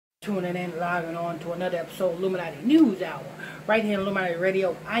Tuning in, logging on to another episode of Illuminati News Hour, right here in Illuminati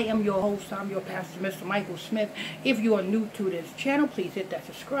Radio. I am your host, I'm your pastor, Mr. Michael Smith. If you are new to this channel, please hit that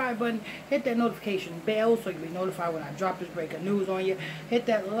subscribe button, hit that notification bell so you'll be notified when I drop this breaking news on you. Hit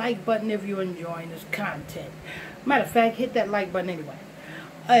that like button if you're enjoying this content. Matter of fact, hit that like button anyway.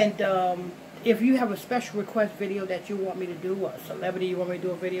 And if you have a special request video that you want me to do, a celebrity you want me to do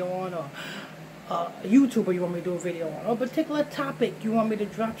a video on, or YouTuber you want me to do a video on, or a particular topic you want me to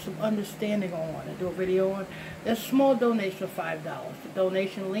drop some understanding on and do a video on, there's a small donation of $5. The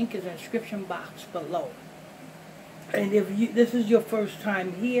donation link is in the description box below. And if this is your first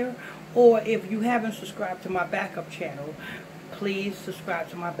time here, or if you haven't subscribed to my backup channel, please subscribe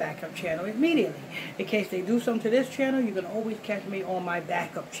to my backup channel immediately. In case they do something to this channel, you can always catch me on my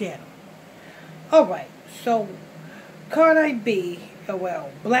backup channel. Alright, so Cardi B, well,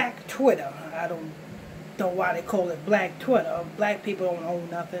 Black Twitter. I don't know why they call it Black Twitter. Black people don't own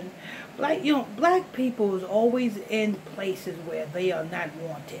nothing. Black people is always in places where they are not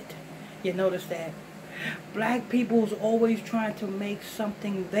wanted. You notice that? Black people is always trying to make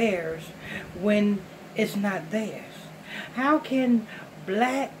something theirs when it's not theirs. How can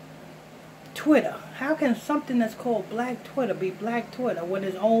Black Twitter, how can something that's called Black Twitter be Black Twitter when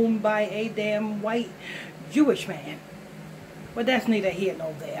it's owned by a damn white Jewish man? But that's neither here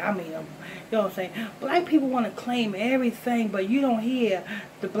nor there. I mean, you know what I'm saying? Black people want to claim everything, but you don't hear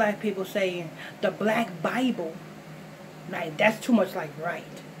the black people saying the Black Bible. Like, that's too much like right.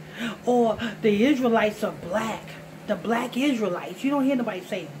 Or the Israelites are black. The Black Israelites. You don't hear nobody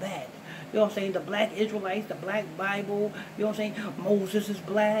saying that. You know what I'm saying? The Black Israelites, the Black Bible. You know what I'm saying? Moses is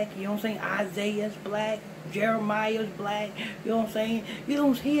black. You know what I'm saying? Isaiah is black. Jeremiah is black. You know what I'm saying? You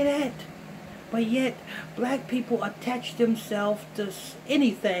don't hear that. But yet, black people attach themselves to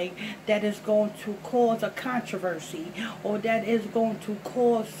anything that is going to cause a controversy, or that is going to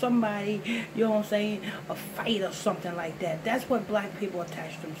cause somebody, you know what I'm saying, a fight or something like that. That's what black people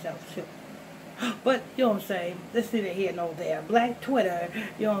attach themselves to. But, you know what I'm saying, this neither here nor there. Black Twitter,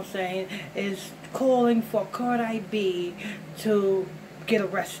 you know what I'm saying, is calling for Cardi B to get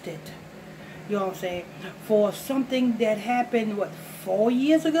arrested. You know what I'm saying, for something that happened, what, 4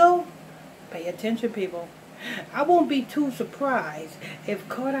 years ago? Pay attention, people. I won't be too surprised if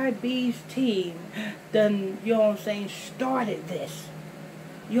Cardi B's team done, you know what I'm saying, started this.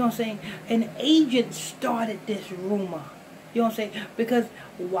 You know what I'm saying? An agent started this rumor. You know what I'm saying? Because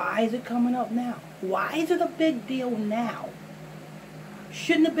why is it coming up now? Why is it a big deal now?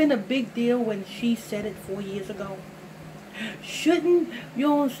 Shouldn't have been a big deal when she said it 4 years ago. Shouldn't, you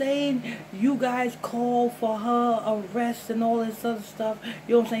know what I'm saying, you guys call for her arrest and all this other stuff,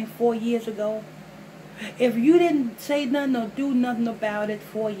 you know what I'm saying, 4 years ago? If you didn't say nothing or do nothing about it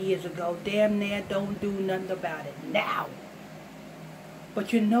 4 years ago, damn near don't do nothing about it now.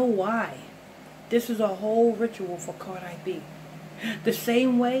 But you know why? This is a whole ritual for Cardi B. The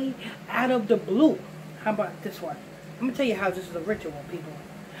same way, out of the blue. How about this one? I'm going to tell you how this is a ritual, people.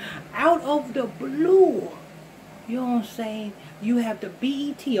 Out of the blue, you know what I'm saying, you have the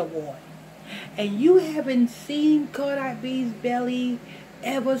BET Award. And you haven't seen Cardi B's belly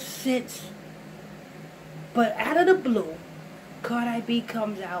ever since. But out of the blue, Cardi B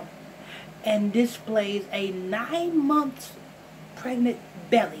comes out and displays a 9-month pregnant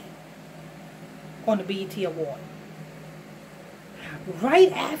belly on the BET Award.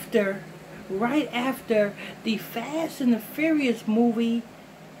 Right after the Fast and the Furious movie,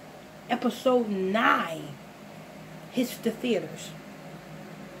 episode 9, hits the theaters.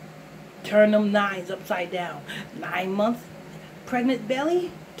 Turn them 9s upside down. 9-month pregnant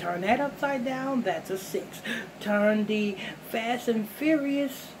belly, turn that upside down, that's a 6. Turn the Fast and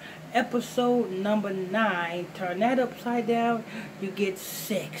Furious episode number 9, turn that upside down, you get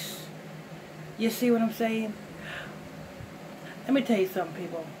 6. You see what I'm saying? Let me tell you something,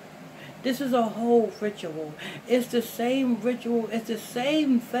 people. This is a whole ritual. It's the same ritual. It's the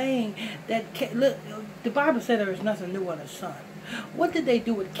same thing that, look, the Bible said there is nothing new under the sun. What did they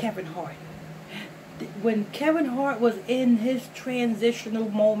do with Kevin Hart? When Kevin Hart was in his transitional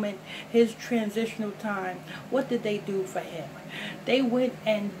moment, his transitional time, what did they do for him? They went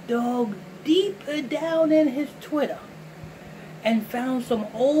and dug deeper down in his Twitter and found some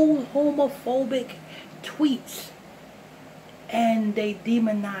old homophobic tweets, and they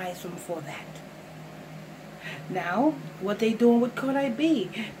demonized him for that. Now, what they doing with Cardi B?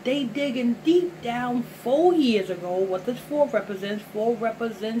 They digging deep down 4 years ago. What does 4 represent? 4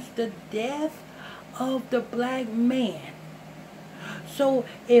 represents the death of the black man. So,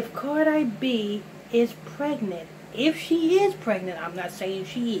 if Cardi B is pregnant if she is pregnant, I'm not saying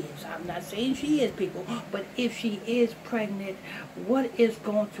she is. I'm not saying she is, people. But if she is pregnant, what is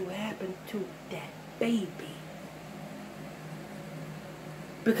going to happen to that baby?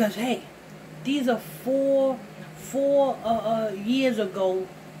 Because, hey, these are four years ago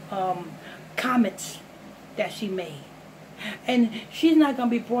comments that she made. And she's not going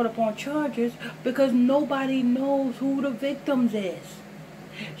to be brought up on charges because nobody knows who the victims is.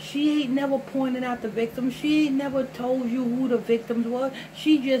 She ain't never pointed out the victims. She ain't never told you who the victims were.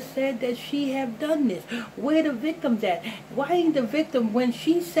 She just said that she have done this. Where the victims at? Why ain't the victim when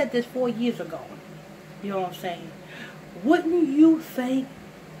she said this 4 years ago? You know what I'm saying? Wouldn't you think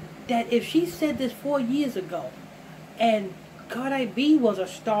that if she said this 4 years ago, and Cardi B was a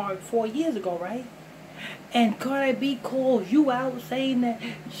star 4 years ago, right? And Cardi B calls you out saying that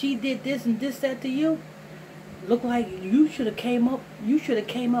she did this and this, that to you, look like you should have came up. You should have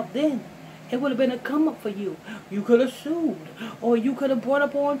came up then. It would have been a come up for you. You could have sued, or you could have brought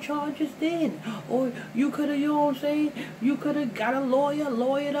up on charges then, or you could have, you know what I'm saying? You could have got a lawyer,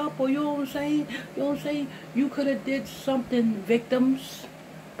 lawyered up, or you know what I'm saying? You know what I'm saying? You could have did something, victims,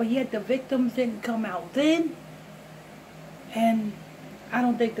 but yet the victims didn't come out then, and I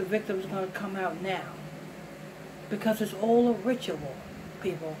don't think the victims are gonna come out now because it's all a ritual,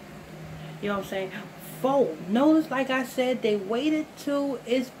 people. You know what I'm saying? Notice, like I said, they waited till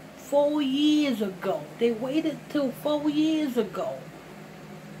it's 4 years ago. They waited till 4 years ago.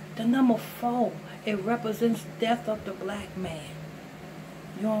 The number 4, it represents death of the black man.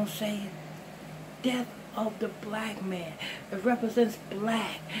 You know what I'm saying? Death of the black man. It represents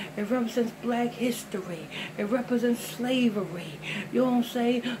black. It represents black history. It represents slavery. You know what I'm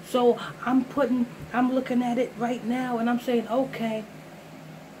saying? So I'm looking at it right now and I'm saying, okay,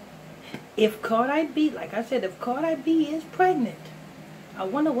 if Cardi B, like I said, if Cardi B is pregnant, I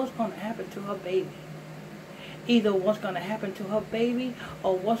wonder what's going to happen to her baby. Either what's going to happen to her baby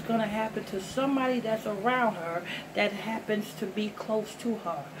or what's going to happen to somebody that's around her that happens to be close to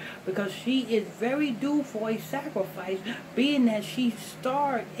her. Because she is very due for a sacrifice, being that she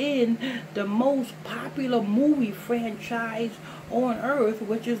starred in the most popular movie franchise on earth,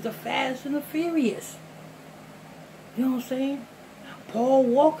 which is the Fast and the Furious. You know what I'm saying? Paul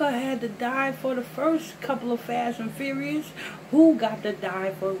Walker had to die for the first couple of Fast and Furious. Who got to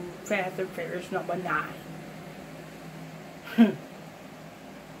die for Fast and Furious number 9?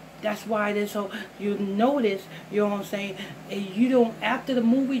 That's why this whole, you notice, you know what I'm saying, you don't, after the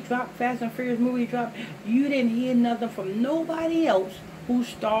movie dropped, Fast and Furious movie dropped, you didn't hear nothing from nobody else who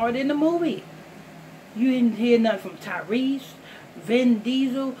starred in the movie. You didn't hear nothing from Tyrese, Vin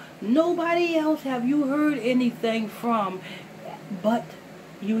Diesel, nobody else have you heard anything from. But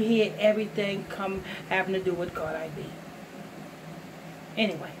you hear everything having to do with Cardi B.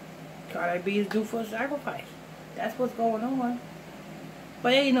 Anyway, Cardi B is due for a sacrifice. That's what's going on.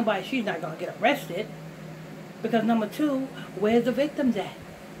 But ain't nobody, she's not going to get arrested. Because number 2, where's the victims at?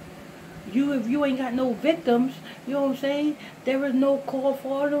 If you ain't got no victims, you know what I'm saying? There is no call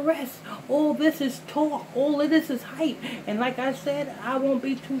for an arrest. All this is talk. All of this is hype. And like I said, I won't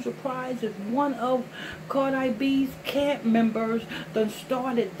be too surprised if one of Cardi B's camp members done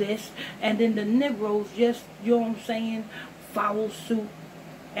started this, and then the Negroes just, you know what I'm saying, follow suit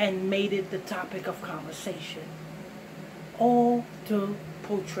and made it the topic of conversation. All to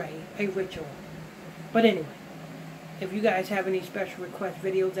portray a ritual. But anyway, if you guys have any special request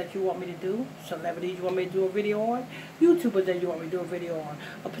videos that you want me to do, celebrities you want me to do a video on, YouTubers that you want me to do a video on,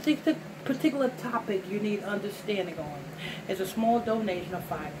 a particular topic you need understanding on, it's a small donation of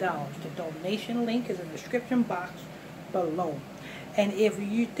 $5. The donation link is in the description box below. And if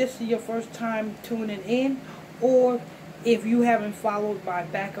this is your first time tuning in, or if you haven't followed my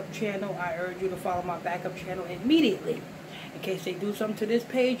backup channel, I urge you to follow my backup channel immediately. In case they do something to this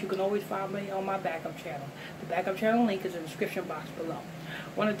page, you can always find me on my backup channel. The backup channel link is in the description box below.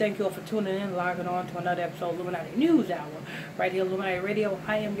 I want to thank you all for tuning in, logging on to another episode of Illuminati News Hour, right here on Illuminati Radio.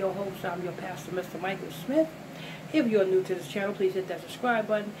 I am your host, I'm your pastor, Mr. Michael Smith. If you're new to this channel, please hit that subscribe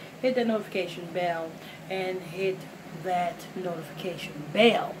button, hit that notification bell, and hit that notification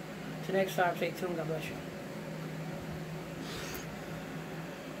bell. Till next time, stay tuned. God bless you.